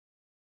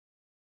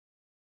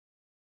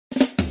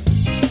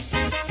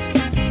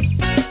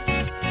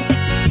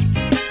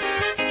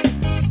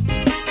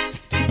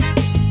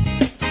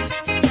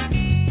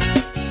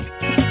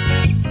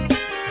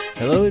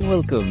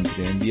welcome to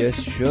the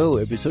MBS show,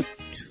 episode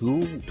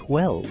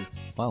 212.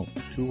 Wow,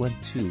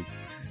 212.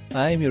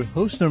 I'm your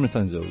host, Norman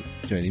Sanzo.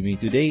 Joining me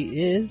today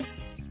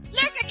is...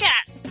 Lurker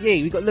Cat!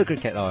 Yay, we got Lurker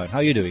Cat on. How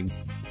are you doing?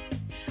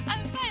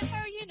 I'm fine. How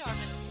are you,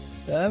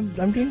 Norman?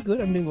 I'm doing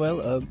good. I'm doing well.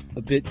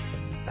 A bit...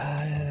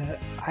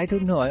 I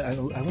don't know. I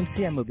won't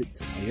say I'm a bit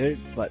tired,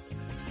 but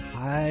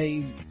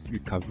I'm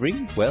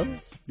recovering well.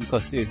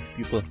 Because if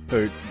people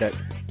heard that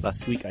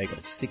last week I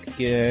got sick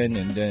again,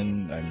 and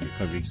then I'm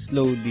recovering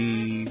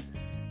slowly.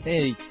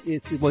 Hey,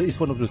 it's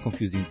one of those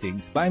confusing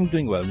things. But I'm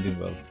doing well.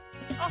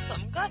 Awesome.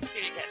 I'm glad to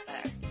hear you get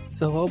better.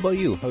 So how about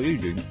you? How are you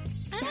doing?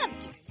 I'm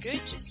doing good.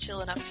 Just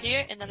chilling up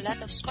here in the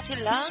land of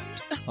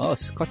Scotland. Oh,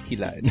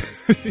 Scotland.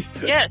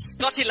 Yes,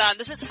 Scotland.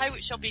 This is how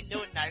it shall be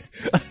known now.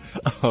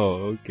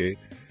 Oh, okay.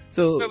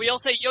 So Where we all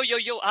say yo yo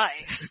yo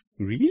I.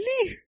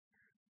 really?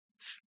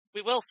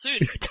 We will soon.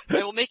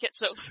 I will make it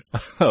so.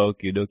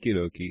 Okay.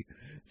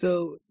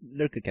 So,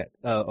 Lurker Cat.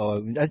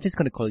 I'm just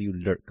gonna call you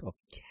Lurk or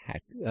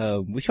Cat.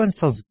 Which one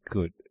sounds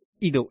good?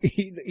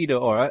 Either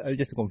or. I'm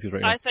just confused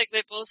right now. I think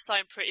they both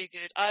sound pretty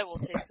good. I will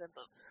take them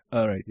both.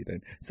 Alrighty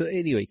then. So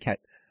anyway, Cat.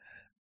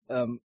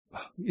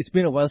 It's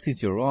been a while since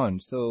you're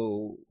on.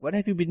 So, what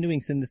have you been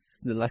doing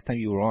since the last time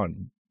you were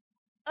on?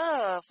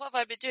 What have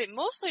I been doing?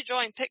 Mostly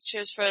drawing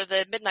pictures for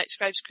the Midnight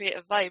Scribes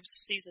Creative Vibes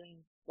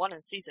Season 1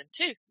 and Season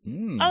 2.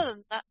 Other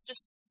than that,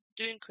 just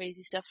doing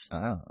crazy stuff.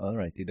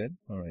 Alrighty then.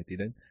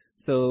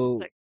 So,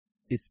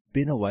 it's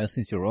been a while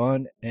since you're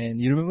on, and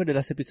you remember the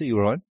last episode you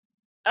were on?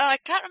 I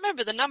can't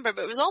remember the number,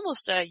 but it was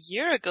almost a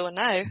year ago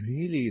now.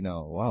 Really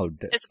now? Wow.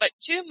 It's about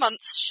 2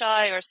 months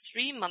shy or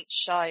 3 months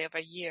shy of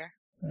a year.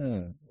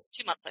 2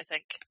 months, I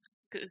think.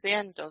 It was the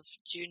end of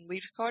June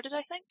we recorded,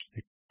 I think.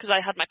 Because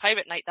I had my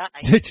pirate night that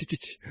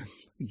night.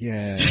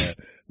 Yeah.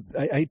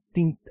 I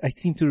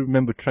seem to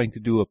remember trying to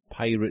do a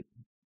pirate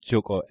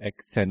joke or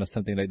accent or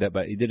something like that,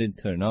 but it didn't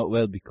turn out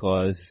well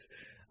because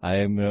I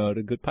am not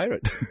a good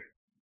pirate.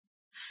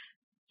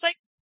 It's like,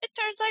 it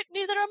turns out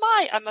neither am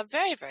I. I'm a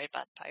very, very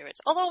bad pirate.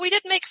 Although we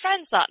did make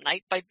friends that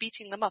night by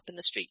beating them up in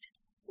the street.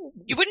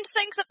 You wouldn't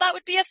think that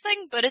would be a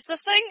thing, but it's a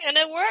thing and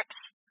it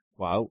works.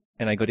 Wow.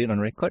 And I got it on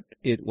record.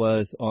 It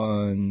was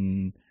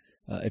on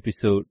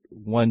episode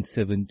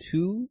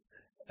 172,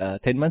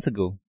 10 months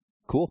ago.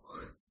 Cool.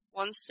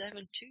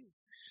 172.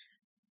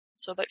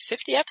 So about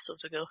 50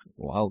 episodes ago.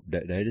 Wow,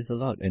 that is a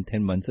lot. And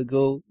 10 months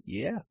ago,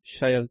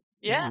 shy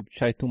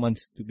 2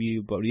 months to be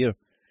about a year.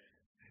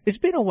 It's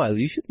been a while.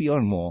 You should be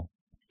on more.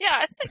 Yeah,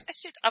 I think I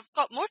should. I've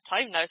got more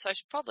time now, so I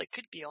probably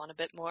could be on a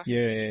bit more.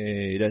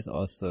 Yay, that's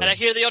awesome. And I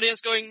hear the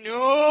audience going,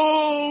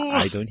 no!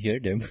 I don't hear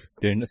them.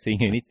 They're not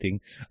saying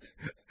anything.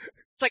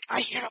 It's like,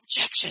 I hear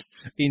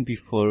objections. In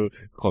before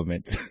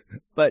comment.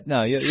 But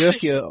now, you're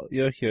here,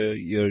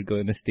 you're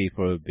gonna stay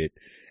for a bit.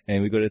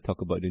 And we're gonna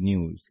talk about the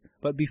news.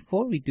 But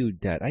before we do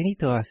that, I need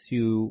to ask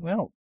you,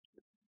 well,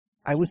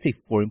 I wouldn't say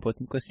 4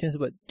 important questions,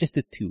 but just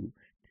the 2.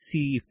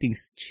 See if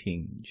things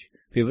change.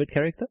 Favorite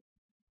character?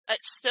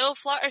 It's still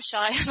Fluttershy,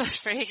 I'm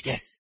afraid.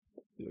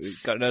 Yes! We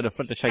got another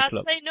Fluttershy Can't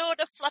club. say no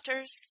to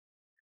Flutters.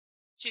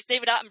 She's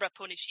David Attenborough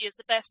pony. She is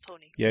the best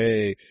pony.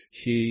 Yay.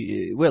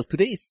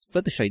 Today is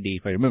Fluttershy Day,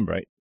 if I remember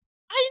right.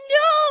 I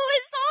know!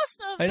 It's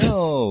awesome! I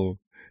know!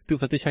 2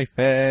 Fluttershy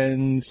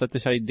fans,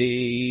 Fluttershy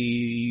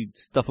Day,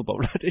 stuff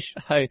about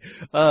Fluttershy.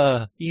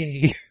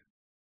 Yay.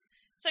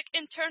 It's like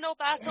internal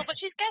battle, but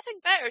she's getting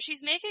better.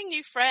 She's making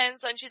new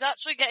friends and she's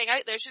actually getting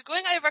out there. She's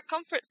going out of her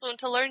comfort zone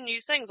to learn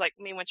new things. Like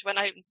me when she went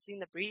out and seen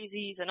the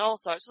breezies and all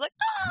sorts. She was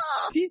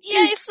like,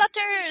 yay,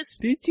 Flutters!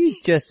 Did you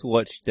just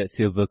watch that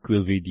Silver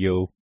Quill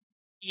video?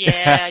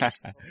 Yeah, I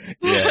just...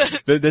 Yeah,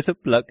 there's a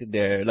plug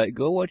there. Like,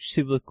 go watch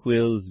Silver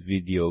Quill's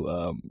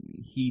video.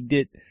 He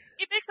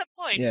makes a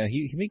point. Yeah,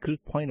 he made a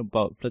good point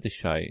about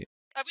Fluttershy.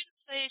 I wouldn't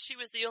say she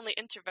was the only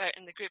introvert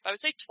in the group. I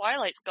would say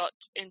Twilight's got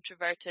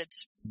introverted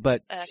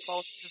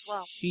qualities as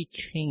well. She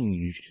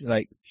changed.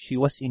 Like, she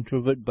was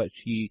introvert, but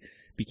she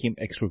became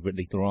extrovert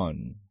later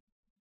on.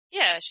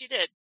 Yeah, she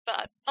did.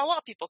 But a lot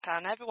of people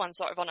can. Everyone's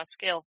sort of on a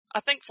scale. I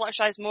think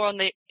Fluttershy's more on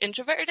the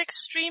introverted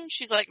extreme.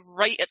 She's like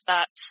right at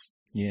that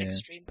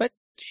extreme. But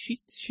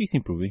she's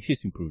improving.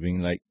 She's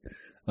improving. Like,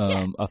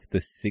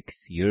 after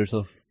 6 years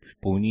of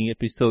pony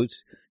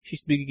episodes,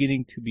 she's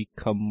beginning to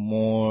become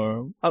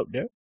more out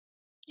there.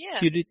 Yeah.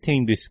 You did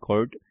tame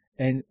Discord,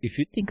 and if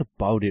you think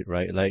about it,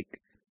 right, like,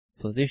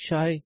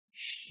 Fluttershy,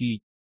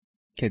 she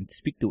can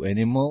speak to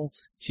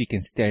animals, she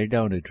can stare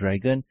down a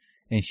dragon,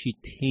 and she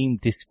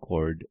tamed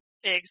Discord.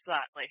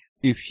 Exactly.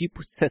 If she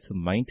sets her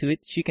mind to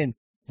it, she can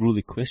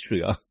rule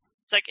Equestria.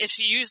 It's like, if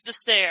she used the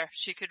stare,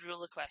 she could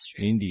rule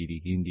Equestria.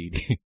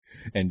 Indeed.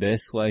 And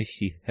that's why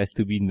she has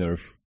to be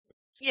nerfed.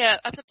 Yeah,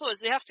 I suppose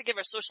they have to give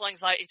her social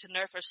anxiety to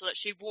nerf her so that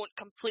she won't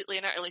completely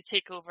and utterly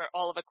take over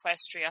all of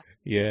Equestria.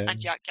 Yeah. And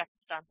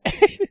Yakistan.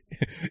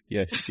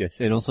 Yes.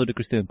 And also the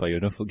Crystal Empire.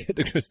 Don't forget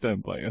the Crystal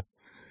Empire.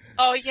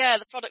 Oh yeah,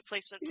 the product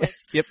placement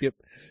place. Yep.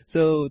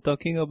 So,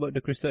 talking about the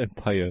Crystal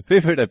Empire,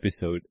 favorite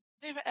episode?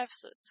 Favorite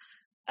episode?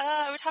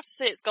 I would have to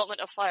say it's Gauntlet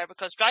of Fire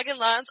because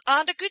Dragonlance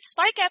and a good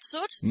Spike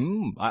episode.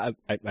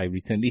 I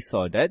recently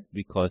saw that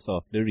because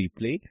of the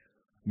replay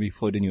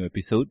before the new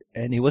episode,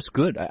 and it was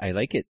good. I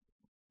like it.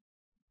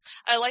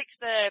 I liked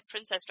the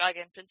Princess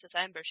Dragon, Princess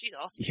Ember. She's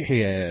awesome.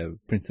 Yeah,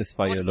 Princess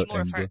I want Fire to see Lord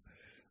more of Ember. her.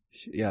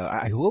 Yeah,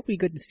 I hope we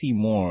get to see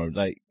more.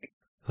 Like,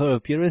 her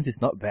appearance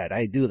is not bad.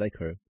 I do like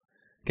her.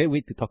 Can't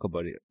wait to talk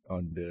about it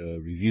on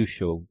the review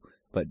show.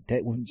 But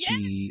that won't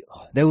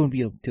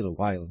be until a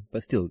while.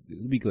 But still,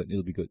 it'll be good.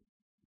 It'll be good.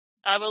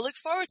 I will look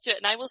forward to it,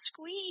 and I will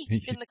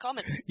squeak in the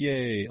comments.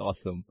 Yay,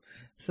 awesome.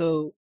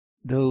 So,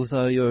 those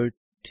are your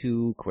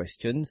 2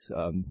 questions.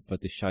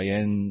 Fluttershy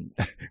and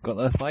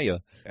Gauntlet of Fire.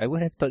 I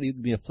would have thought it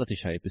would be a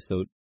Fluttershy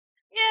episode.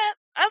 Yeah,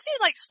 I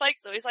do like Spike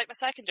though. He's like my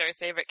secondary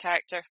favourite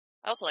character.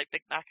 I also like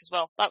Big Mac as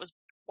well. That was,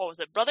 what was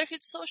it,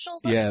 Brotherhood Social?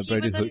 Yeah,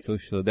 Brotherhood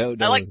Social.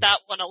 I like that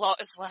one a lot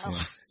as well.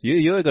 Yeah.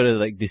 You're gonna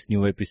like this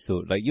new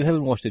episode. Like, you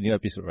haven't watched the new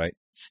episode, right?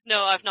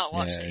 No, I've not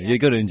watched it yet. You're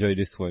gonna enjoy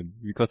this one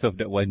because of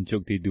that one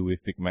joke they do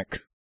with Big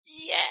Mac.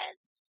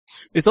 Yes!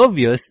 It's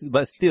obvious,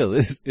 but still,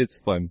 it's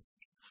fun.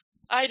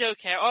 I don't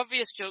care.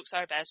 Obvious jokes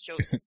are best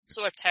jokes.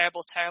 So are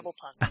terrible, terrible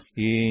puns.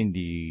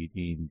 Indeed.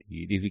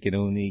 If we can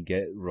only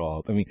get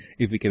Rob.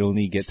 If we can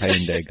only get Ty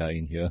and Daga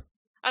in here.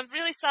 I'm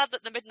really sad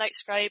that the Midnight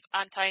Scribe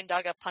and Tie and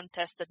Dagger pun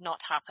test did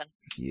not happen.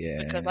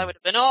 Yeah. Because I would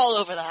have been all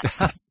over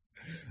that.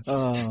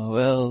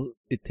 Well,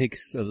 it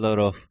takes a lot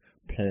of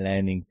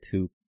planning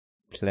to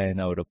plan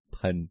out a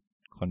pun.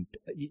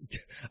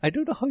 I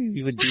don't know how you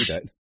even do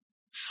that.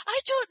 I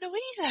don't know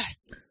either.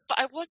 But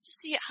I want to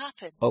see it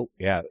happen. Oh,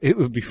 yeah. It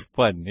will be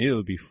fun. It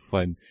will be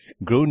fun.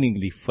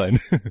 Groaningly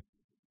fun.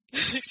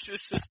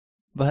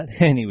 But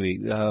anyway,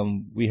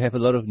 we have a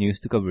lot of news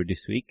to cover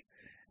this week.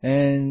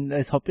 And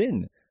let's hop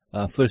in.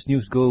 First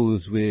news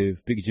goes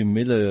with Big Jim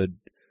Miller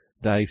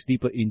dives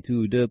deeper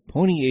into the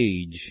pony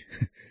age.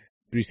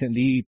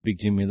 Recently, Big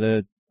Jim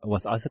Miller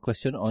was asked a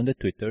question on the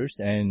Twitters,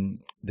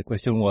 and the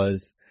question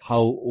was, how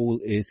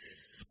old is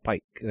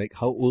Spike? Like,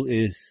 how old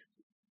is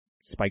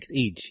Spike's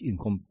age in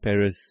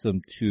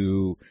comparison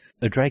to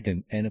a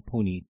dragon and a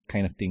pony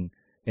kind of thing?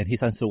 And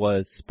his answer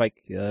was,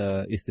 Spike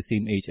is the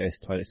same age as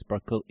Twilight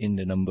Sparkle in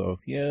the number of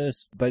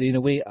years, but in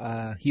a way,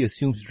 he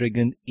assumes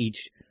dragon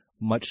age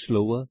much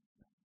slower.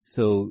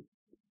 So,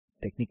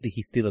 technically,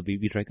 he's still a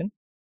baby dragon.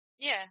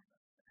 Yeah.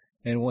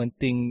 And one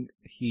thing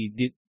he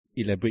did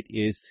elaborate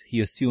is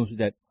he assumes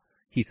that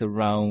he's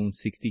around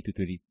 60 to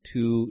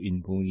 22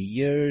 in pony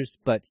years,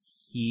 but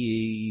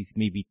he is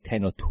maybe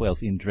 10 or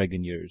 12 in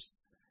dragon years.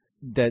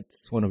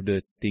 That's one of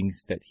the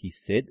things that he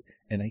said.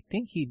 And I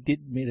think he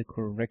did make a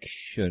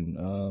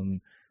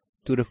correction.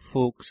 To the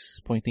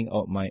folks pointing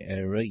out my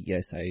error,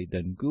 yes, I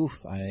done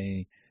goof.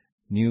 I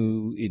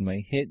knew in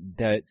my head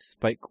that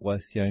Spike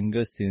was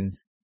younger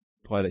since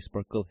Twilight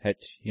Sparkle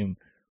hatched him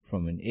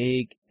from an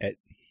egg at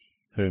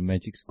her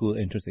magic school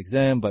entrance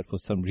exam, but for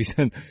some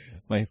reason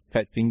my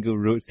fat finger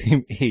wrote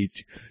same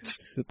age.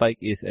 Spike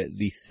is at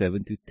least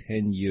 7 to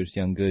 10 years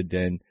younger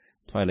than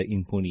Twilight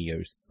in pony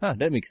years.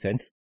 That makes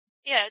sense.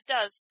 Yeah, it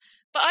does.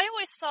 But I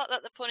always thought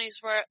that the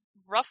ponies were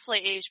roughly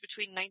aged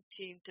between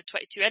 19 to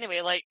 22 anyway,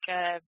 like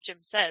Jim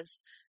says.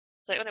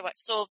 It's like, anyway,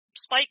 so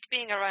Spike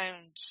being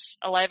around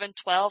 11,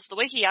 12, the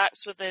way he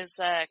acts with his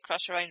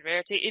crush around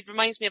Rarity, it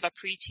reminds me of a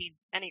preteen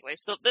anyway.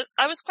 So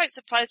I was quite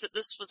surprised that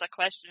this was a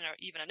question or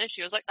even an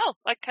issue. I was like, oh,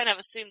 I kind of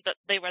assumed that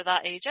they were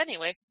that age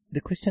anyway.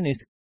 The question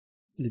is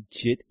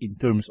legit in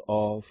terms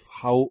of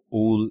how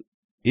old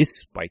is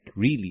Spike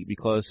really?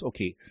 Because,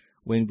 okay,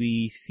 when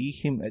we see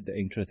him at the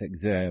entrance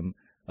exam,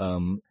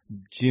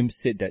 Jim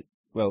said that,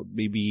 well,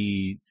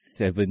 maybe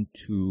 7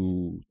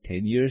 to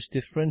 10 years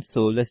difference.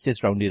 So let's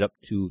just round it up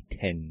to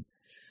 10.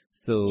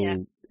 So Yeah.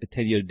 A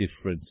 10-year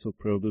difference. So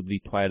probably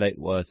Twilight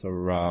was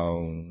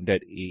around that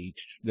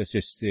age. Let's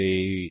just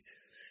say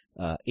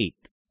 8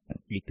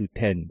 to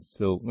 10.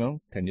 So,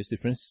 well, 10 years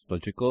difference,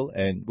 logical.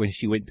 And when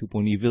she went to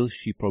Ponyville,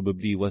 she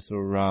probably was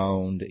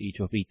around the age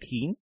of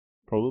 18,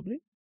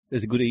 probably.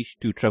 That's a good age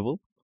to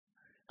travel.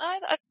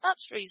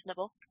 That's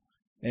reasonable.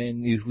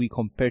 And if we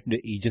compare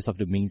the ages of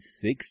the main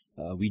 6,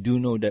 we do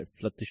know that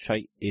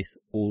Fluttershy is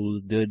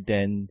older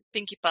than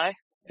Pinkie Pie.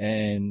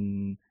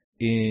 And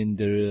in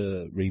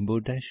the Rainbow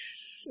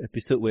Dash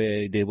episode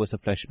where there was a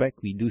flashback,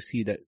 we do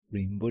see that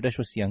Rainbow Dash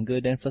was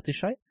younger than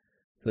Fluttershy.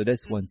 So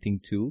that's one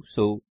thing too.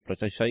 So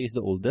Fluttershy is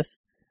the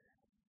oldest.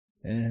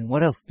 And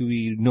what else do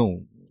we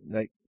know?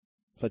 Like,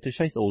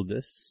 Fluttershy is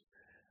oldest.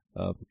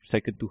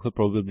 Second to her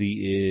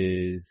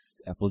probably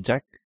is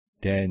Applejack.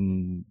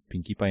 Then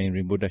Pinkie Pie and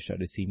Rainbow Dash are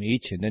the same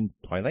age, and then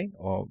Twilight,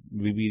 or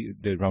maybe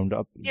the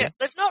roundup. Yeah,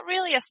 they've not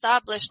really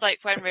established like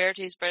when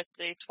Rarity's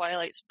birthday,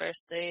 Twilight's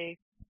birthday,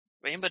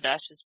 Rainbow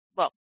Dash's.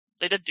 Well,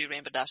 they did do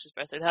Rainbow Dash's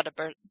birthday. They had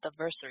a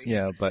anniversary.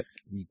 Yeah, but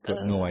we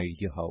got no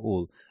idea how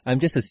old. I'm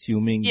just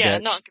assuming yeah,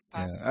 that. not in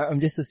comparison. I'm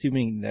just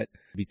assuming that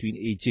between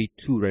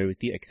AJ2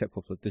 Rarity, except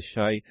for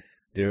Fluttershy,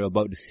 they're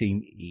about the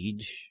same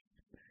age,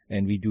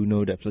 and we do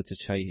know that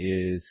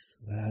Fluttershy is.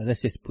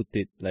 Let's just put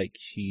it like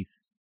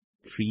she's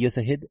 3 years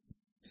ahead.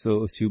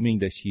 So assuming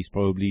that she's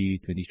probably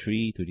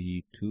 23,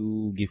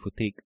 22, give or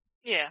take.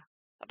 Yeah.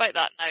 About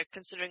that now,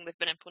 considering they've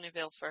been in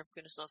Ponyville for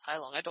goodness knows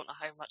how long. I don't know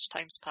how much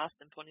time's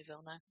passed in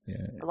Ponyville now.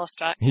 Yeah. I lost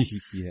track.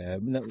 Yeah.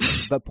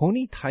 But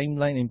Pony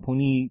timeline and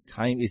Pony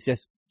time is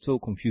just so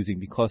confusing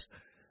because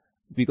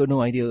we got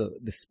no idea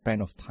the span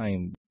of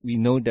time. We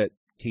know that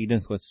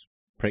Cadence was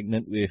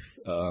pregnant with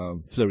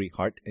Flurry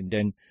Heart, and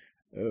then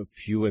a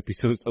few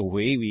episodes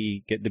away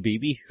we get the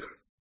baby.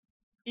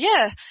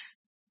 Yeah.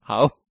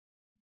 How?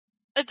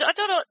 I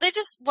don't know. They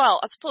just,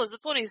 well, I suppose the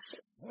ponies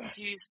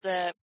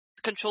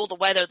control the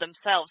weather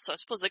themselves, so I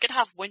suppose they could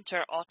have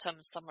winter, autumn,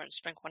 summer, and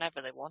spring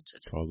whenever they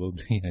wanted.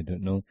 Probably, I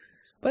don't know.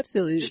 But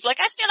still, Just like,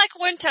 I feel like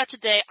winter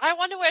today. I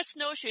want to wear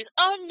snowshoes.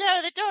 Oh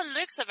no, they don't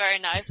look so very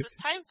nice. It's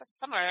time for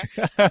summer.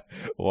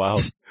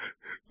 Wow.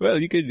 Well,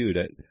 you can do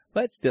that.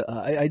 But still,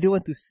 I do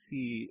want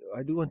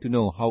to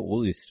know how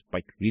old is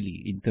Spike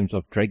really in terms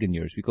of dragon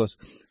years, because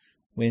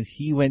when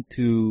he went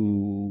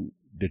to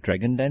the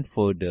Dragon Land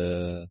for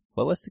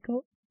what was it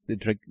called?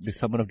 The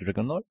Summon of the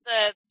Dragon Lord?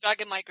 The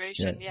Dragon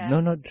Migration, yeah.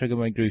 No, not Dragon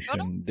Migration. Oh,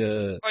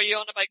 no? Or are you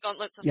on about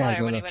Gauntlets of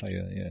Fire when he went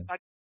to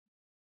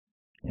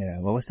Yeah,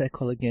 what was that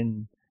called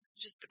again?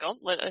 Just the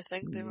Gauntlet, I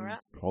think they were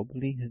at.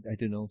 Probably, I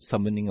don't know,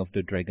 Summoning of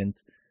the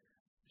Dragons.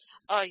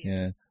 Oh, yeah.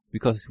 Yeah,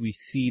 because we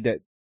see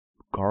that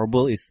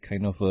Garble is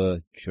kind of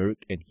a jerk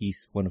and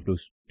he's one of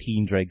those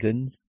teen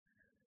dragons.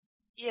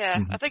 Yeah,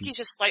 I think he's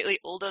just slightly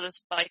older than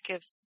Spike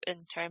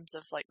in terms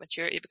of like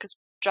maturity, because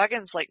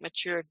dragons like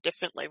mature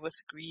differently with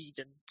greed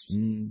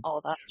and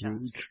all that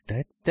jazz.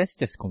 That's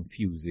just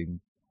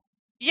confusing.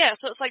 Yeah,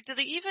 so it's like, do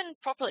they even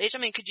properly age? I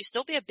mean, could you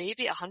still be a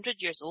baby at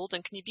 100 years old,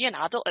 and can you be an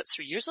adult at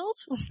 3 years old?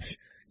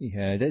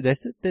 Yeah,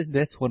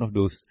 that's one of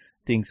those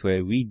things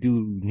where we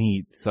do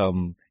need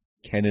some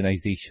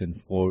canonization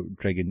for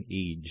Dragon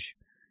Age.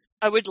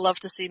 I would love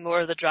to see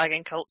more of the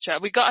dragon culture.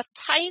 We got a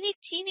tiny,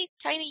 teeny,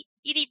 tiny,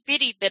 itty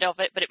bitty bit of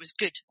it, but it was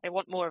good. I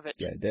want more of it.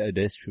 Yeah,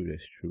 that's true.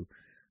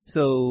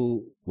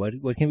 So,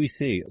 what can we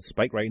say?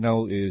 Spike right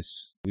now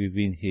is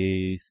within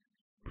his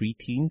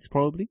preteens,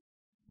 probably?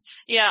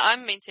 Yeah,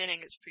 I'm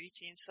maintaining it's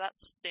preteen, so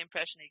that's the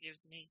impression he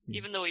gives me.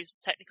 Even though he's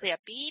technically a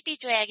baby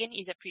dragon,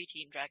 he's a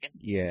preteen dragon.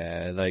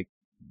 Yeah, like,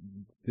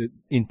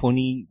 in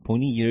pony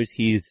years,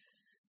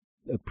 he's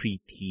a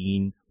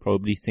preteen,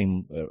 probably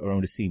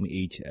around the same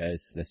age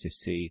as, let's just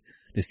say,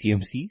 the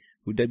CMCs.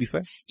 Would that be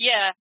fair?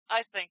 Yeah,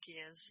 I think he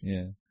is.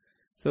 Yeah.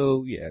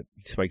 So, yeah,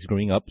 Spike's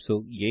growing up,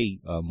 so yay,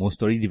 more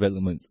story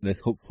developments. Let's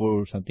hope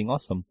for something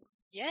awesome.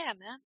 Yeah,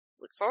 man.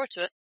 Look forward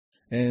to it.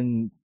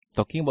 And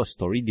talking about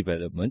story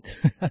development,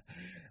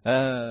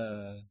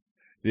 how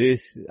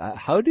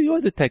do you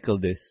want to tackle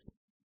this?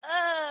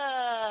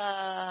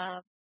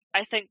 I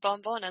think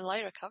Bonbon and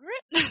Lyra cover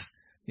it.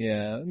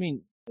 Yeah, I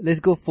mean, let's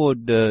go for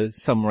the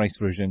summarized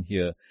version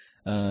here.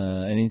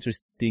 An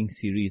interesting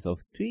series of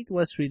tweets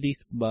was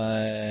released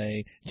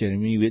by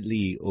Jeremy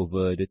Whitley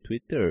over the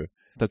Twitter,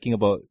 talking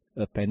about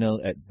a panel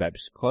at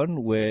BabsCon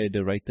where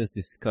the writers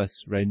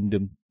discuss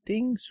random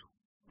things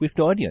with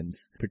the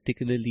audience,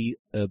 particularly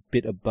a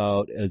bit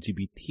about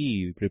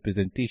LGBT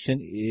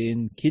representation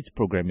in kids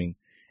programming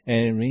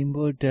and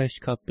Rainbow Dash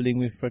coupling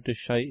with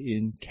Fluttershy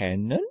in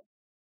canon.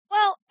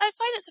 Well, I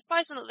find it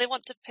surprising that they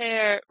want to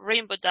pair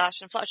Rainbow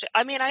Dash and Fluttershy.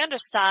 I mean, I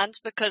understand,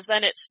 because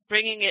then it's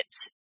bringing it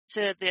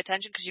to the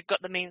attention, because you've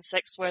got the main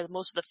six where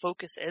most of the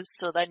focus is,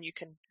 so then you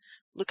can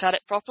look at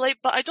it properly.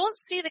 But I don't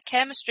see the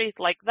chemistry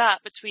like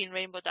that between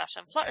Rainbow Dash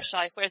and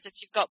Fluttershy, whereas if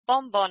you've got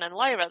Bonbon and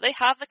Lyra, they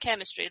have the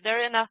chemistry.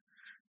 They're in a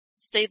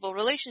stable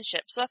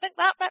relationship. So I think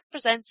that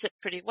represents it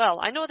pretty well.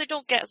 I know they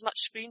don't get as much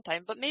screen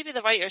time, but maybe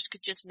the writers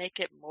could just make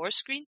it more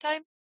screen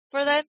time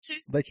for them too.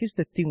 But here's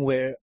the thing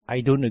where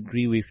I don't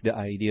agree with the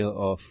idea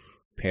of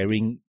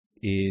pairing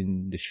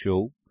in the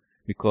show,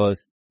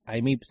 because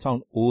I may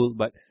sound old,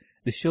 but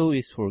the show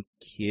is for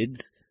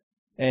kids,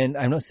 and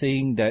I'm not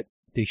saying that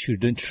they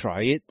shouldn't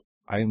try it.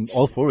 I'm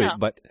all for it,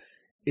 but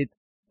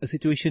it's a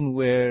situation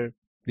where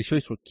the show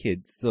is for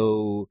kids,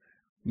 so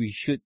we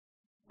should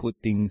put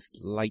things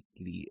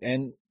lightly.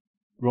 And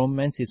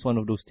romance is one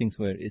of those things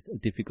where it's a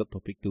difficult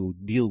topic to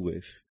deal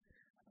with.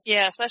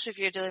 Yeah, especially if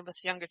you're dealing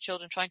with younger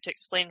children, trying to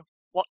explain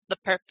what the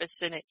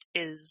purpose in it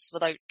is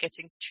without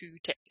getting too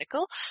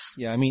technical.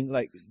 Yeah, I mean,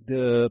 like,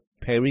 the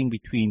pairing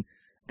between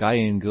guy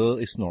and girl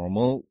is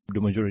normal.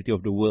 The majority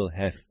of the world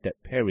have that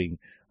pairing,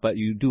 but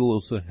you do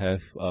also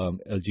have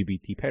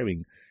LGBT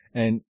pairing,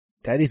 and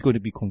that is going to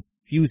be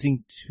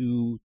confusing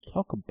to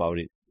talk about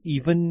it.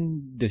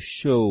 Even the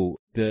show,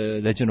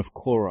 The Legend of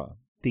Korra,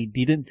 they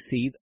didn't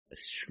say it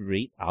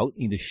straight out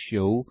in the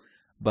show,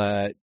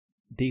 but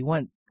they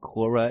want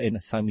Korra and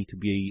Asami to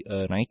be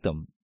an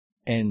item,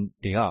 and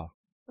they are.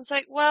 It's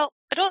like, well,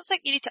 I don't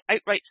think you need to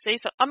outright say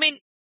so. I mean,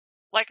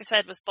 like I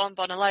said with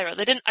Bonbon and Lyra,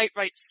 they didn't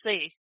outright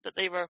say that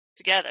they were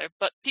together,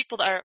 but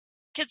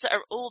kids that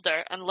are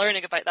older and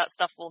learning about that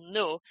stuff will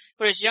know,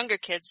 whereas younger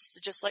kids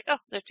are just like, oh,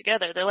 they're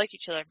together, they like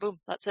each other, boom,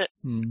 that's it.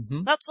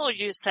 Mm-hmm. That's all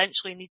you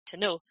essentially need to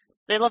know.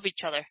 They love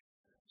each other.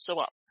 So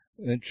what?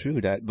 True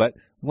that, but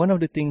one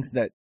of the things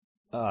that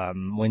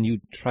when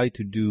you try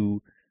to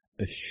do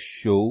a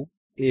show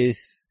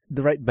is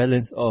the right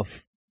balance of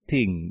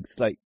thing. It's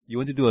like you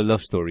want to do a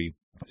love story.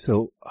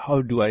 So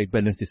how do I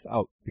balance this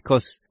out?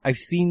 Because I've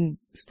seen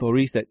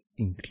stories that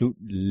include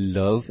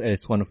love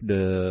as one of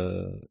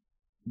the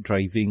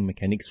driving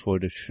mechanics for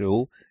the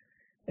show,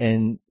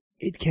 and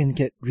it can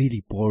get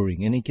really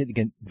boring and it can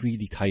get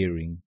really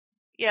tiring.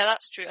 Yeah,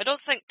 that's true. I don't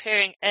think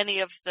pairing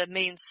any of the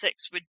main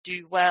six would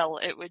do well.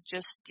 It would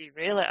just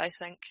derail it, I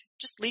think.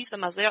 Just leave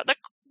them as they are.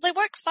 They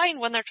work fine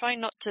when they're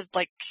trying not to,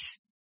 like,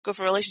 go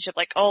for a relationship.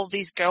 Like, all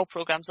these girl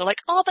programs are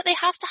like, oh, but they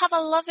have to have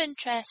a love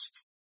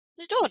interest.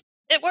 They don't.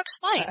 It works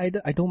fine.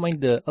 I don't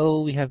mind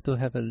we have to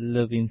have a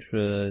love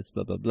interest,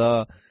 blah, blah,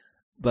 blah.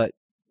 But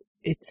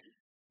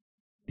it's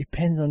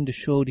depends on the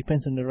show,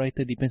 depends on the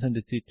writer, depends on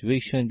the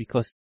situation,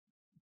 because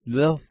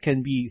love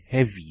can be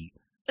heavy.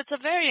 It's a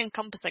very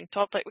encompassing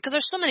topic because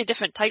there's so many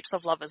different types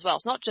of love as well.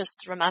 It's not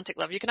just romantic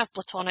love. You can have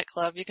platonic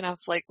love. You can have,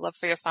 like, love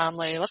for your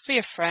family, love for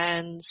your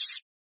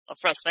friends, love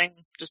for a thing.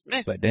 Just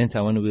me. But then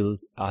someone will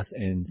ask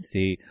and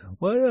say,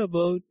 what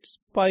about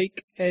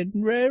Spike and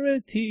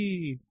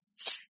Rarity?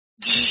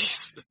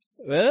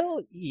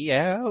 Well,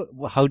 yeah.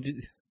 How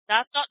did...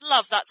 That's not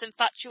love, that's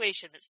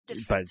infatuation. It's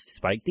different. But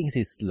Spike thinks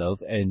it's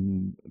love,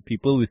 and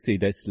people will say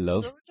that's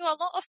love. So do a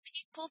lot of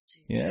people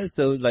do. Yeah,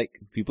 so like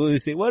people will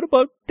say, what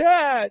about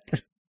that?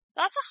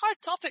 That's a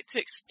hard topic to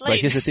explain. But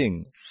here's the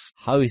thing.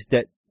 How is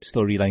that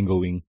storyline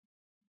going?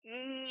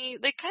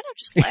 They kind of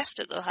just left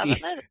it though,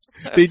 haven't they?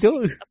 They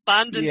don't.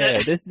 Abandoned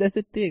it. Yeah, that's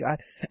the thing.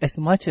 As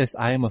much as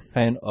I am a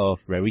fan of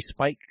Rary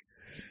Spike,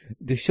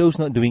 the show's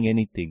not doing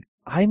anything.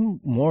 I'm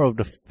more of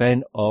the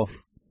fan of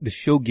the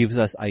show gives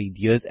us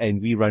ideas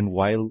and we run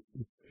wild.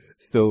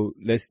 So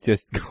let's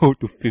just go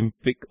to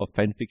filmfic or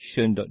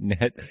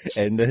fanfiction.net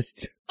and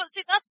let's... But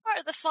see, that's part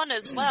of the fun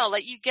as well.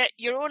 Like, you get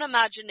your own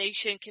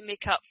imagination can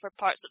make up for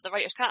parts that the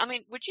writers can't. I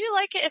mean, would you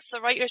like it if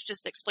the writers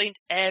just explained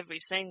every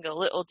single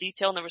little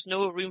detail and there was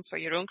no room for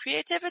your own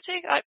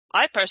creativity?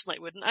 I personally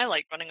wouldn't. I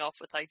like running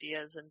off with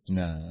ideas and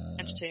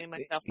entertaining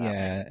myself that way.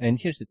 Yeah, and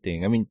here's the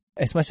thing. I mean,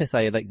 as much as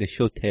I like the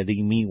show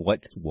telling me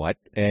what's what,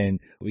 and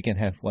we can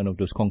have one of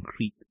those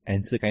concrete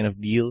answer kind of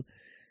deal,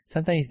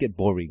 sometimes it gets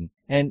boring.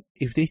 And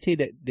if they say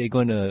that they're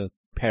gonna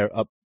pair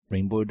up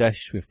Rainbow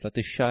Dash with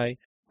Fluttershy,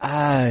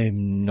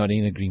 I'm not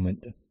in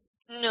agreement.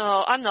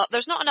 No, I'm not.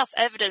 There's not enough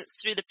evidence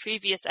through the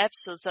previous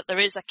episodes that there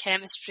is a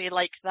chemistry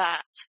like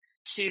that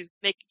to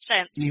make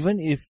sense. Even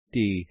if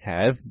they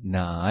have,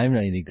 I'm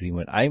not in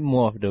agreement. I'm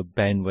more of the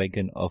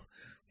bandwagon of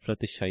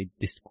Fluttershy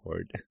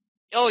Discord.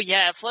 Oh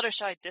yeah,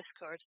 Fluttershy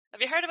Discord.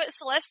 Have you heard about the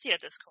Celestia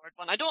Discord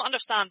one? I don't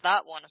understand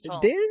that one at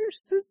all.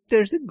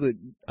 There's a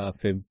good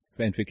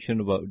fan fiction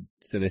about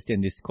Celestia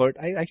and Discord.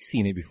 I've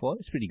seen it before.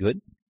 It's pretty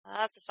good.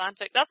 That's the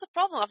fanfic. That's the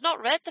problem. I've not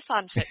read the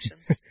fan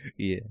fictions.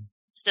 Yeah.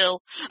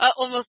 Still,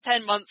 almost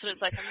 10 months and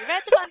it's like, have you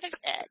read the fanfic?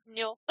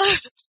 No.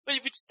 Well,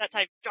 you've just that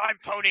time,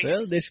 giant ponies.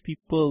 Well, there's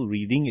people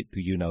reading it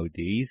to you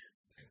nowadays.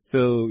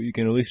 So you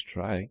can always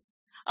try.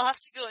 I'll have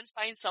to go and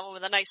find someone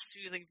with a nice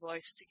soothing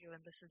voice to go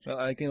and listen to. Well,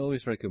 I can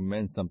always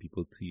recommend some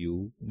people to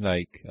you,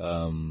 like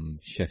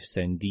Chef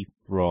Sandy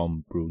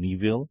from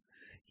Bronyville.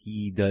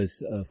 He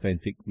does a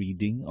fanfic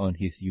reading on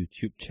his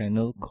YouTube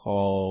channel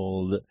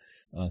called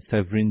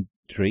Severin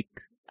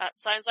Drake. That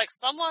sounds like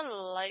someone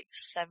like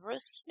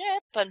Severus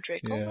Snape and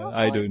Draco Yeah, Malfoy.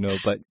 I don't know,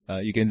 but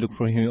you can look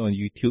for him on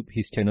YouTube.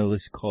 His channel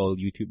is called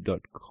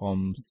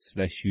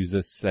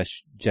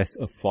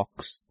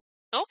youtube.com/user/JustAFox.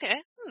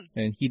 Okay.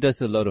 And he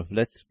does a lot of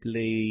Let's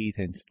Plays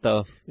and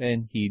stuff,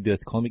 and he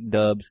does comic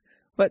dubs.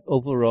 But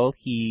overall,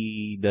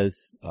 he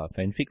does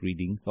fanfic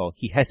readings, or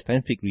he has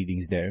fanfic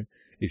readings there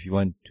if you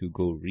want to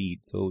go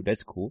read. So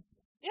that's cool.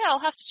 Yeah, I'll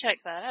have to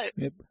check that out.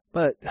 Yep.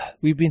 But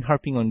we've been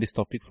harping on this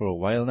topic for a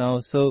while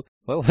now, so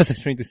what was I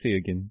trying to say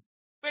again?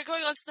 We're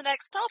going on to the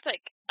next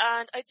topic,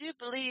 and I do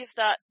believe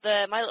that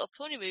the My Little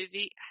Pony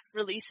movie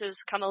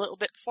releases come a little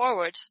bit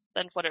forward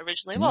than what it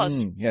originally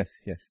was. Yes.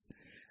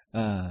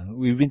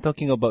 We've been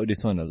talking about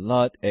this one a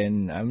lot,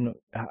 and I'm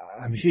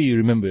sure you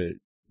remember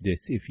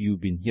this if you've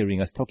been hearing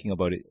us talking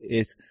about it.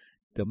 It's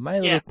the My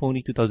Little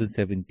Pony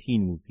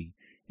 2017 movie.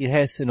 It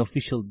has an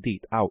official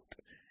date out.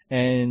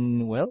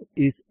 And, well,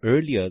 it's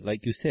earlier,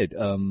 like you said,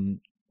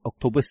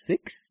 October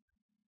 6th?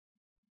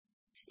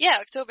 Yeah,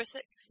 October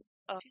 6th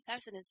of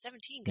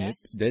 2017,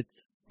 guys.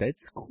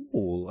 That's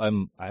cool.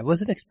 I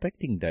wasn't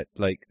expecting that.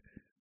 Like,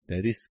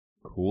 that is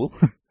cool.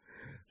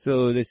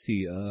 So, let's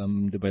see,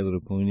 the My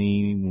Little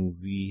Pony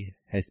movie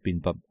has been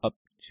bumped up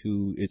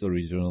to its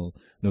original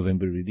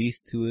November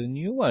release to a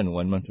new one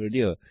 1 month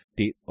earlier.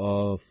 Date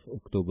of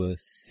October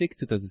 6,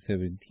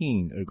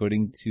 2017.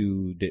 According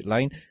to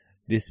Deadline,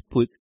 this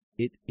puts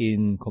it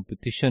in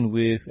competition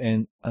with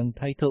an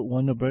untitled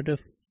Warner Brother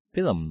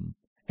film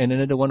and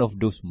another one of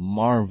those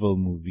Marvel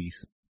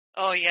movies.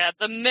 Oh yeah,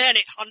 the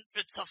many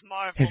hundreds of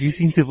Marvel Have you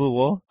seen movies. Civil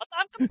War?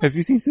 Have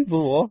you seen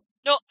Civil War?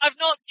 No, I've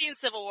not seen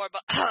Civil War,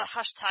 but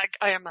hashtag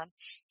Iron Man.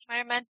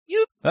 Iron Man,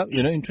 you? Oh,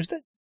 you're not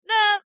interested?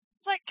 Nah,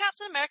 it's like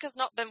Captain America's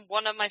not been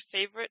one of my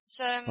favorite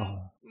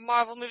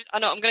Marvel movies. I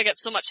know, I'm gonna get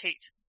so much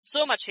hate.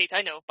 So much hate,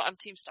 I know, but I'm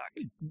Team Stark.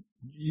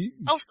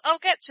 I'll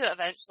get to it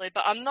eventually,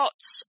 but I'm not,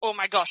 oh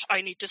my gosh,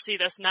 I need to see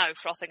this now,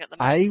 frothing at the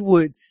mouth. I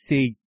would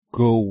say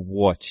go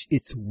watch.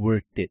 It's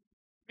worth it.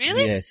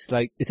 Really? Yes,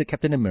 like it's a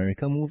Captain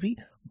America movie,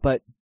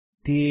 but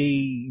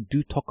they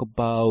do talk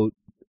about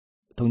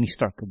Tony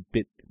Stark a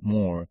bit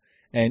more,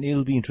 and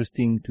it'll be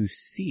interesting to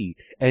see.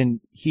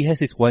 And he has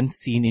this one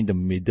scene in the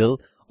middle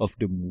of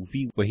the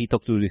movie where he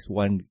talks to this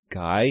one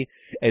guy,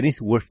 and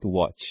it's worth to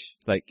watch.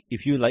 Like,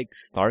 if you like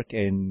Stark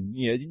and,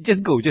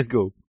 just go.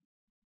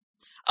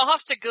 I'll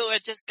have to go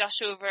and just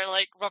gush over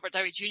like Robert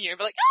Downey Jr. and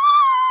be like,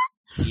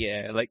 ah!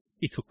 Yeah, like,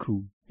 it's so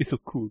cool.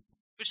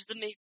 Which is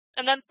amazing.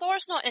 And then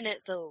Thor's not in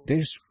it though.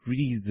 There's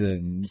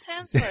reasons.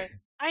 It's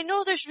Hemsworth. I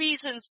know there's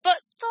reasons, but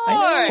Thor!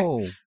 I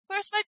know.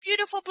 Where's my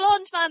beautiful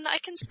blonde man that I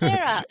can stare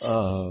at?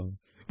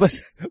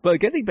 But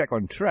getting back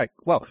on track,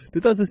 wow,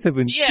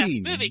 2017. Yes,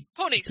 movie,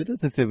 ponies.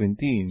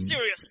 2017.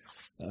 Serious.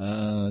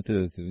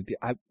 2017.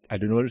 I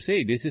don't know what to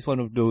say. This is one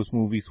of those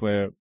movies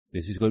where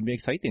this is going to be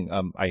exciting.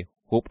 I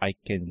hope I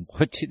can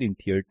watch it in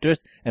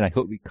theaters, and I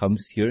hope it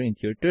comes here in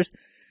theaters.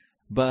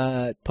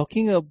 But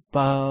talking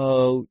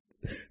about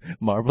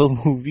Marvel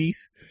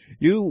movies,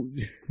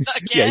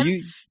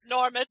 Again,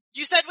 Norman,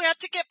 you said we had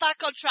to get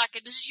back on track,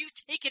 and this is you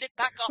taking it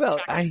back off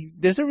track. Well,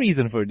 there's a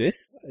reason for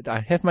this.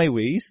 I have my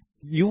ways.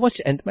 You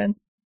watch Ant-Man?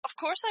 Of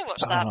course I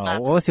watched that,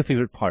 man. What was your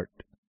favorite part?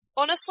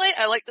 Honestly,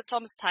 I like the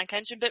Thomas Tank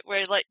Engine bit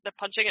where like they're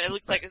punching and it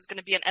looks like it's going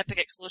to be an epic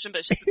explosion, but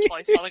it's just a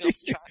toy falling off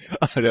the tracks.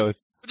 Oh, that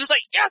was... We're just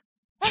like,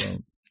 yes! Yeah.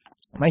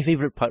 My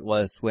favorite part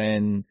was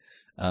when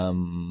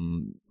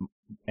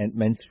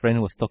Ant-Man's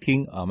friend was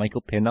talking,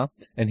 Michael Pena,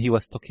 and he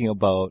was talking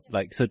about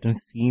like certain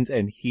scenes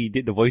and he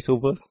did the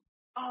voiceover.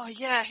 Oh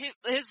yeah,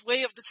 his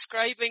way of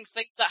describing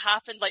things that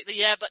happened, like the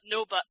yeah but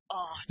no but,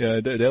 Yeah,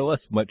 that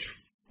was much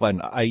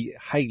fun. I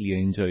highly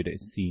enjoyed that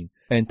scene.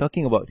 And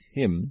talking about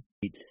him,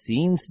 it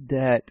seems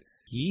that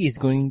he is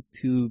going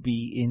to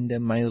be in the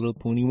My Little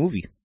Pony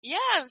movie. Yeah,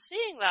 I'm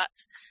seeing that.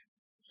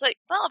 It's like,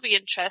 that'll be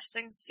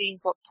interesting, seeing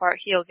what part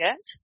he'll get.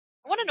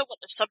 I want to know what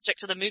the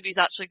subject of the movie is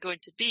actually going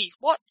to be.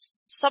 What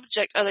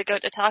subject are they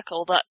going to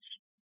tackle that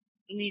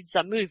needs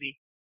a movie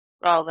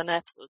rather than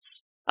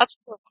episodes? That's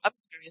what I'm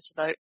curious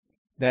about.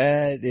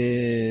 That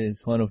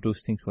is one of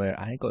those things where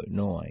I got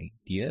no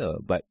idea,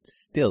 but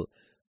still,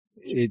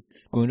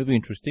 it's going to be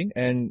interesting.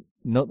 And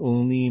not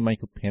only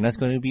Michael Pena's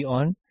going to be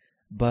on,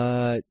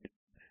 but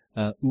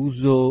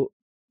Uzo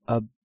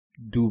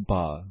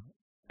Aduba,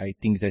 I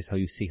think that's how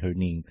you say her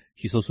name.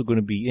 She's also going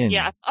to be in.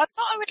 Yeah, I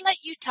thought I would let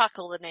you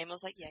tackle the name. I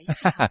was like, yeah, you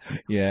can.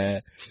 Yeah.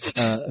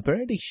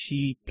 Apparently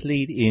she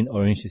played in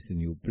Orange is the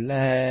New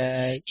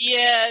Black.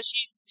 Yeah,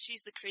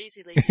 she's the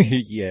crazy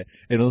lady. Yeah.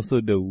 And also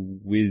the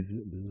Wiz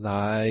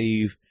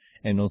Live.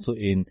 And also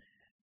in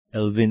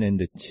Elvin and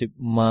the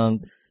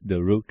Chipmunks,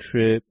 The Road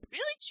Trip.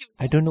 Really?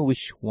 I don't know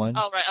which one.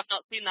 Oh, right, I've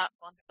not seen that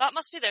one. That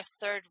must be their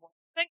third one,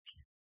 I think.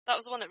 That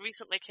was the one that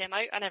recently came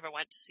out. I never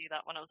went to see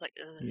that one. I was like,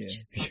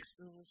 chipmunks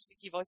and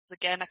squeaky voices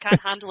again. I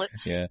can't handle it.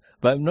 Yeah,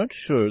 but I'm not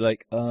sure.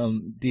 Like,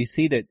 they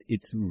say that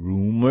it's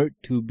rumored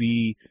to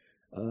be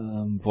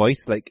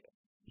voiced like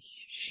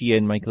she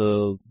and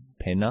Michael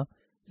Pena.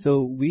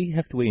 So we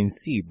have to wait and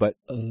see. But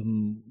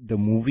the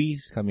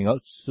movie's coming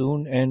out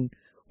soon, and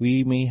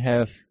we may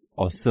have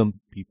awesome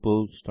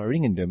people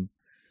starring in them.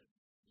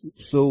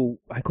 So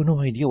I got no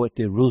idea what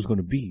their role's going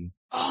to be.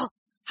 Oh,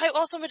 how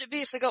awesome would it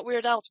be if they got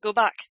Weird Al to go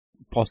back?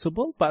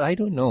 Possible, but I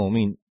don't know. I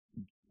mean,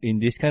 in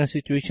this kind of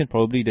situation,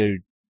 probably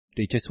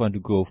they just want to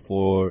go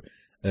for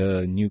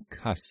a new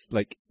cast.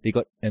 Like, they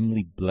got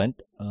Emily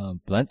Blunt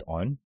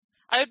on.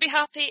 I would be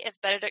happy if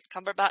Benedict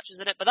Cumberbatch was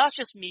in it, but that's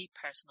just me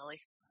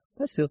personally.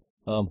 But still,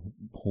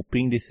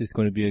 hoping this is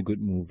going to be a good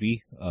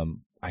movie.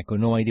 I got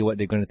no idea what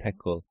they're going to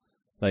tackle.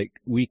 Like,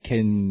 we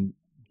can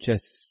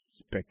just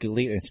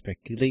speculate,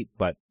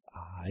 but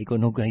I got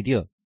no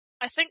idea.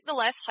 I think the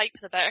less hype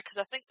the better, because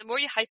I think the more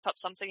you hype up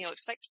something, you'll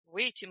expect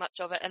way too much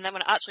of it, and then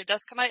when it actually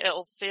does come out,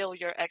 it'll fail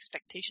your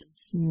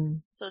expectations.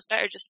 So it's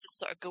better just to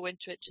sort of go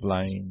into it just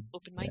blind,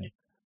 open-minded.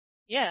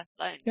 Yeah,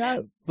 blind. Yeah,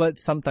 but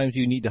sometimes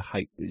you need the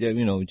hype,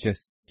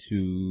 just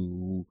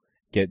to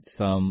get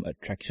some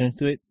attraction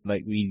to it.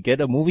 Like, we get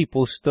a movie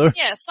poster.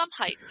 Yeah, some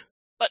hype,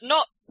 but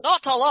not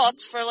a lot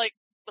for like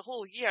the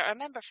whole year. I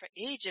remember for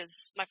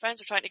ages, my friends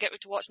were trying to get me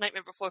to watch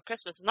Nightmare Before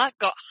Christmas, and that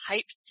got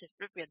hyped to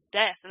freaking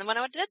death. And then when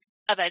I did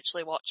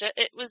eventually watch it,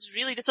 it was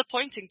really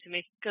disappointing to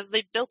me, because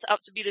they built it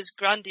up to be this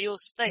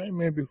grandiose thing.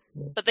 Nightmare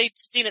Before. But they'd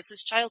seen it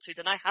since childhood,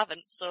 and I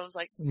haven't, so I was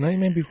like...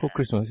 Nightmare Before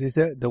Christmas, is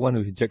that the one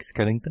with Jack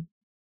Skellington?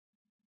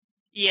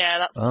 Yeah,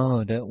 that's the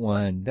one. That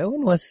one. That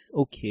one was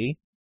okay.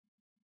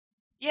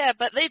 Yeah,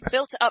 but they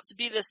built it up to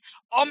be this,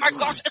 oh my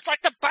gosh, it's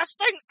like the best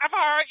thing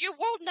ever! You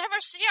will never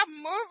see a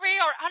movie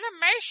or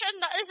animation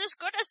that is as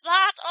good as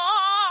that!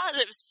 Oh!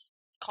 And it was just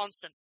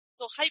constant.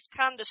 So hype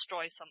can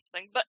destroy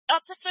something, but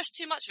that's if there's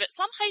too much of it.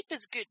 Some hype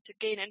is good to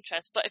gain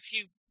interest, but if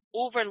you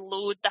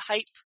overload the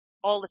hype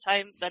all the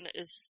time, then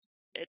it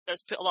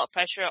does put a lot of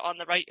pressure on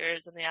the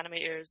writers and the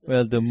animators.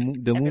 Well, the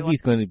movie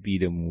is going to be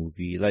the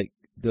movie. Like,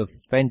 the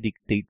fan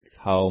dictates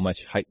how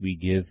much hype we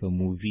give a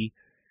movie,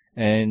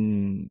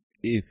 and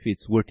if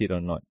it's worth it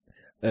or not.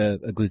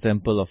 A good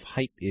example of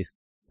hype is,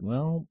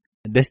 well,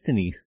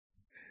 Destiny,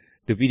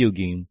 the video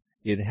game.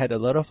 It had a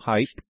lot of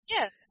hype,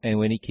 Yeah. and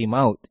when it came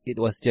out, it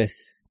was just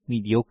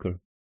mediocre.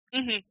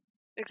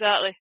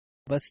 Exactly.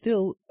 But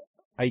still,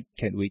 I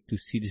can't wait to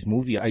see this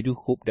movie. I do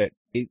hope that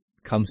it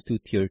comes to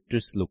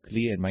theaters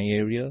locally in my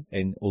area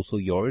and also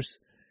yours.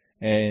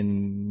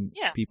 And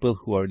people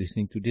who are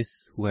listening to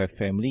this, who have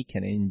family,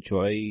 can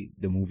enjoy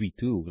the movie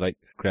too. Like,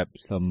 grab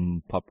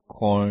some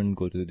popcorn,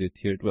 go to the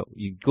theater. Well,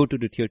 you go to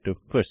the theater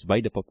first, buy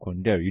the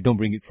popcorn there. You don't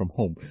bring it from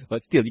home.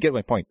 But still, you get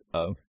my point.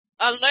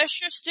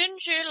 Unless you're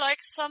stingy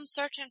like some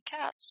certain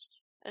cats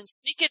and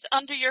sneak it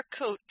under your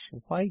coat.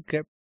 Why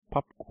grab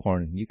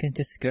popcorn? You can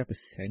just grab a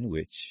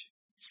sandwich.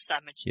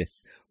 Sandwich.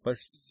 Yes. But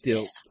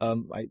still,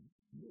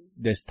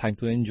 there's time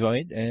to enjoy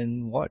it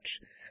and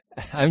watch.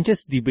 I'm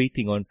just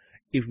debating on,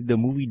 if the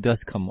movie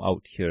does come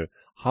out here,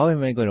 how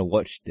am I going to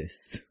watch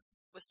this?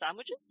 With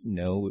sandwiches?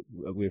 No,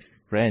 with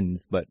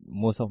friends, but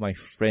most of my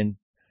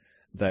friends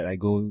that I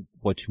go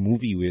watch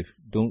movie with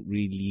don't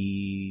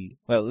really,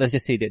 well, let's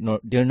just say they're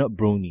not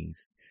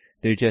bronies.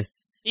 They're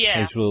just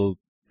casual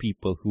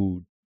people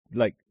who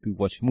like to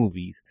watch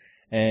movies.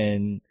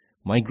 And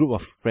my group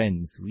of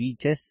friends, we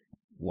just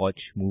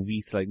watch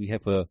movies. Like, we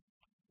have a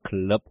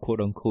club, quote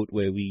unquote,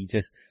 where we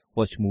just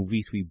watch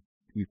movies. We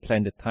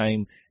plan the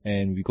time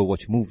and we go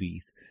watch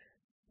movies.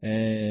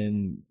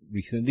 And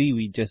recently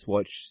we just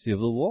watched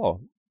Civil War.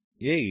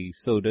 Yay.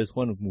 So there's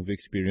one movie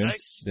experience.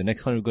 Nice. The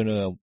next one we're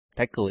gonna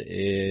tackle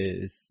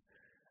is,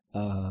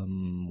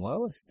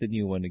 what was the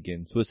new one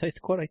again? Suicide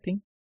Squad, I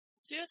think?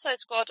 Suicide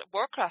Squad,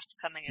 Warcraft's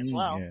coming as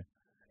well. Yeah.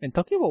 And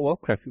talking about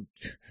Warcraft,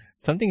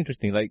 something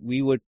interesting, like,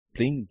 we were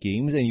playing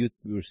games and you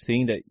were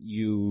saying that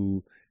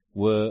you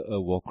were a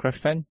Warcraft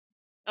fan?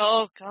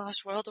 Oh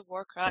gosh, World of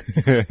Warcraft.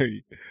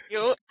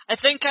 I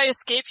think I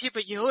escaped you,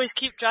 but you always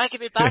keep dragging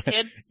me back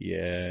in.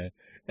 Yeah.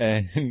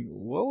 And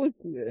what was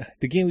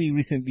the game we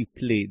recently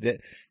played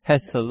that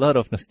has a lot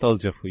of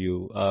nostalgia for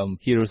you?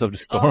 Heroes of the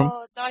Storm?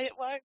 Oh, Diet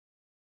WoW.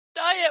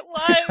 Diet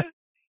WoW!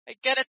 I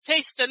get a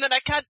taste and then I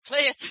can't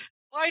play it.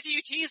 Why do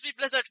you tease me,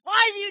 Blizzard?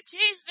 Why do you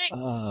tease me?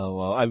 Oh,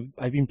 well,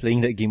 I've been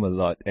playing that game a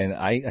lot and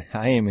I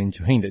am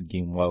enjoying that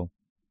game. Wow.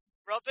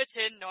 Rub it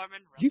in,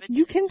 Norman, rub it in.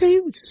 You can play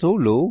it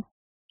solo.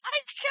 I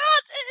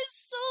can't! It is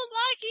so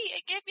laggy!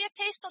 It gave me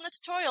a taste on the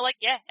tutorial. Like,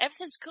 yeah,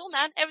 everything's cool,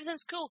 man.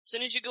 Everything's cool. As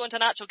soon as you go into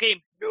an actual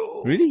game,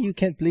 no. Really? You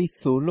can't play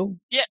solo?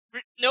 Yeah,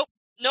 nope.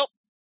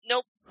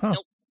 Huh.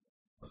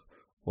 Nope.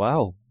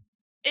 Wow.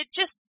 It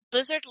just,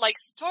 Blizzard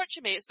likes to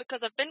torture me. It's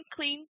because I've been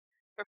clean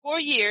for 4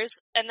 years,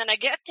 and then I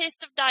get a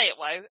taste of Diet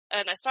WoW,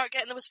 and I start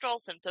getting the withdrawal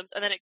symptoms,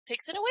 and then it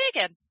takes it away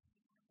again.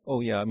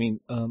 Oh yeah, I mean,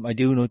 I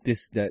do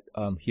notice that,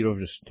 Hero of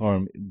the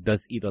Storm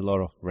does eat a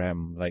lot of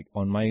RAM. Like,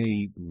 on my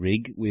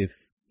rig with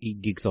 8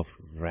 gigs of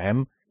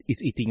RAM,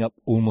 it's eating up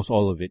almost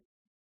all of it.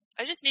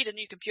 I just need a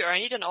new computer. I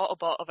need an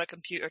Autobot of a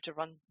computer to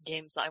run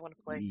games that I want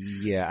to play.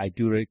 Yeah, I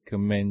do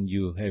recommend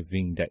you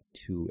having that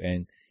too.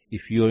 And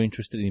if you're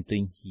interested in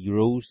playing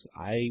Heroes,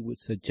 I would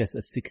suggest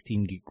a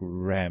 16 gig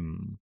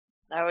RAM.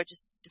 Now I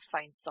just need to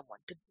find someone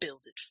to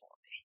build it for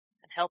me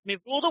and help me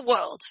rule the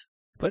world.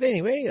 But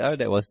anyway,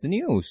 that was the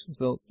news.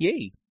 So,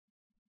 yay.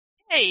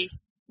 Hey,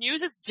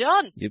 news is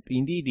done. Yep,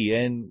 indeed.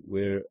 And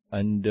we're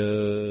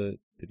under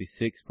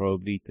 36,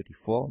 probably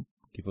 34,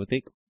 give or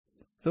take.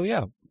 So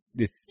yeah,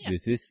 this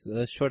is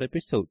a short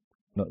episode.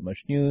 Not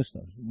much news,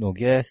 no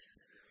guests.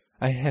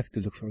 I have to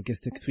look for a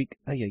guest next week.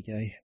 I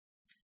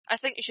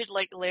think you should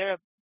layer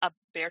a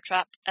bear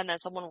trap and then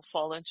someone will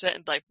fall into it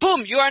and be like,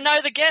 boom, you are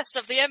now the guest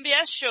of the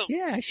MBS show.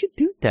 Yeah, I should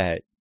do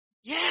that.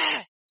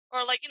 Yeah.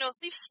 Or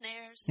leave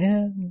snares.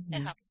 Yeah.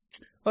 It happens.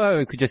 Well,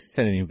 we could just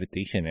send an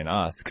invitation and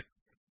ask.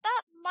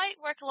 That might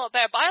work a lot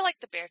better, but I like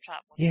the bear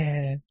trap one.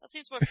 Yeah. That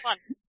seems more fun.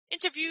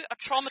 Interview a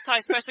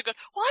traumatized person going,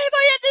 why am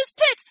I in this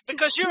pit?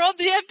 Because you're on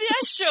the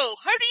MBS show.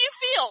 How do you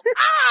feel?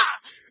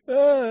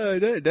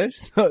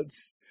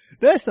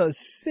 That's not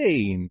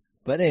sane.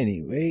 But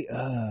anyway,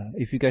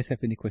 if you guys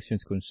have any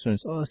questions,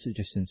 concerns, or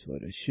suggestions for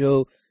the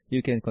show,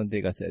 you can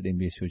contact us at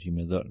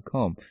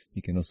mbsshowgmail.com.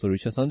 You can also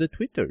reach us on the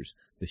Twitters.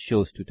 The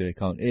show's Twitter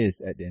account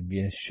is at the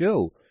MBS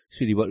Show.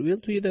 Sweetie Bot will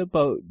tweet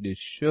about the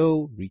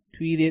show,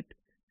 retweet it,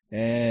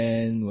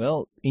 and,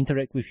 well,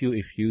 interact with you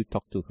if you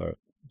talk to her.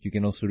 You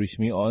can also reach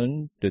me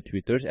on the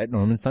Twitters at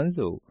Norman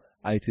Stanzo.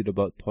 I tweet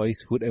about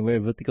toys, food, and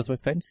wherever tickles my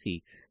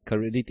fancy.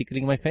 Currently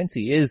tickling my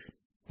fancy is,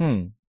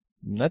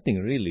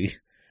 nothing really,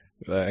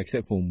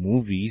 except for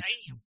movies.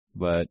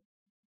 But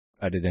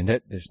other than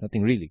that, there's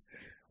nothing really.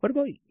 What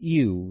about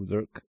you,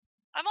 Lurk?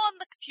 I'm on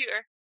the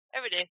computer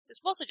every day.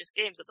 It's mostly just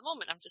games. At the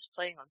moment, I'm just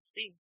playing on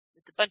Steam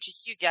with a bunch of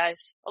you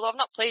guys. Although I've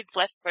not played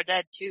Left 4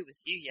 Dead 2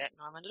 with you yet,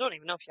 Norman. I don't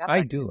even know if you have.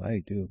 I do.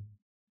 You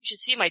should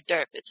see my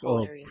derp. It's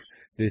hilarious.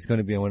 There's going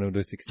to be one of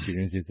those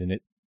experiences, isn't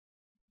it?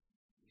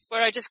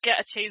 Where I just get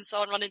a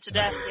chainsaw and run into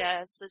death.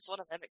 Yeah, it's one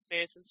of them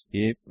experiences.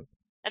 Yep.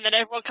 And then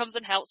everyone comes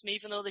and helps me,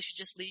 even though they should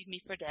just leave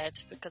me for dead,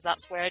 because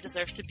that's where I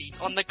deserve to be,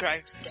 on the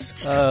ground,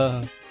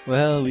 dead.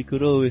 Well, we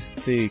could always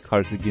play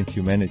Cards Against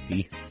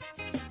Humanity.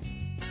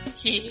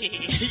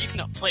 You've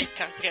not played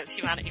Cards Against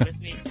Humanity with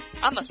me.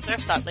 I must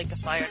surf that Lake of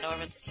Fire,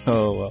 Norman.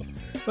 Oh, well.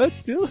 But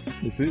still,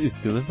 it's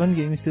still a fun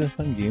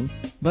game,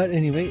 But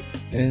anyway,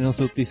 and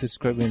also please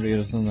subscribe and rate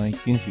us on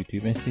iTunes,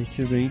 YouTube, and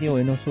Stitcher Radio,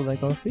 and also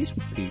like our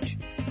Facebook page.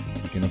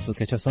 You can also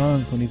catch us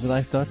on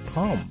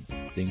TonyVLife.com.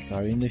 Links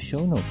are in the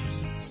show notes.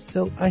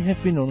 So, I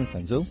have been Norman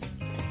Sanzo.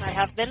 I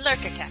have been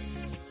Lurker Cat.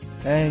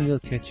 And we'll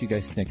catch you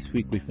guys next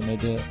week with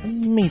another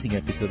amazing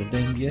episode of the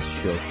MBS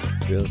show.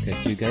 We'll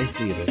catch you guys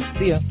later.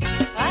 See ya!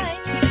 Bye!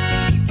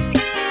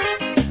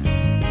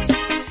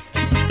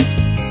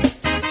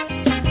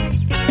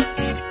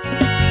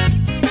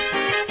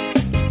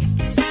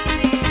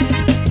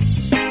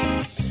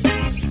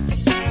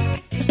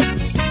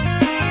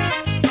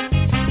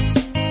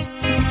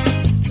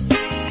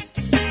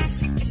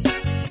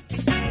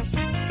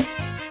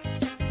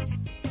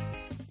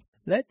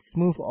 Let's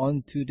move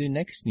on to the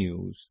next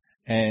news.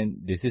 And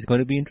this is going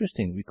to be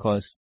interesting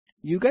because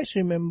you guys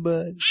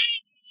remember...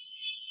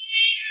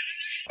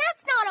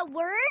 That's not a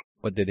word!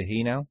 What did I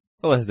hear now?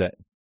 What was that?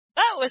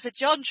 That was a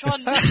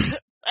JonTron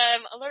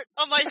alert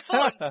on my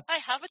phone. I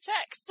have a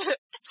text.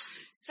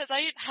 Says I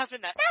ain't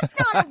having that. That's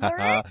not a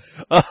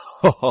word!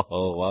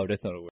 Oh, wow, that's not a word.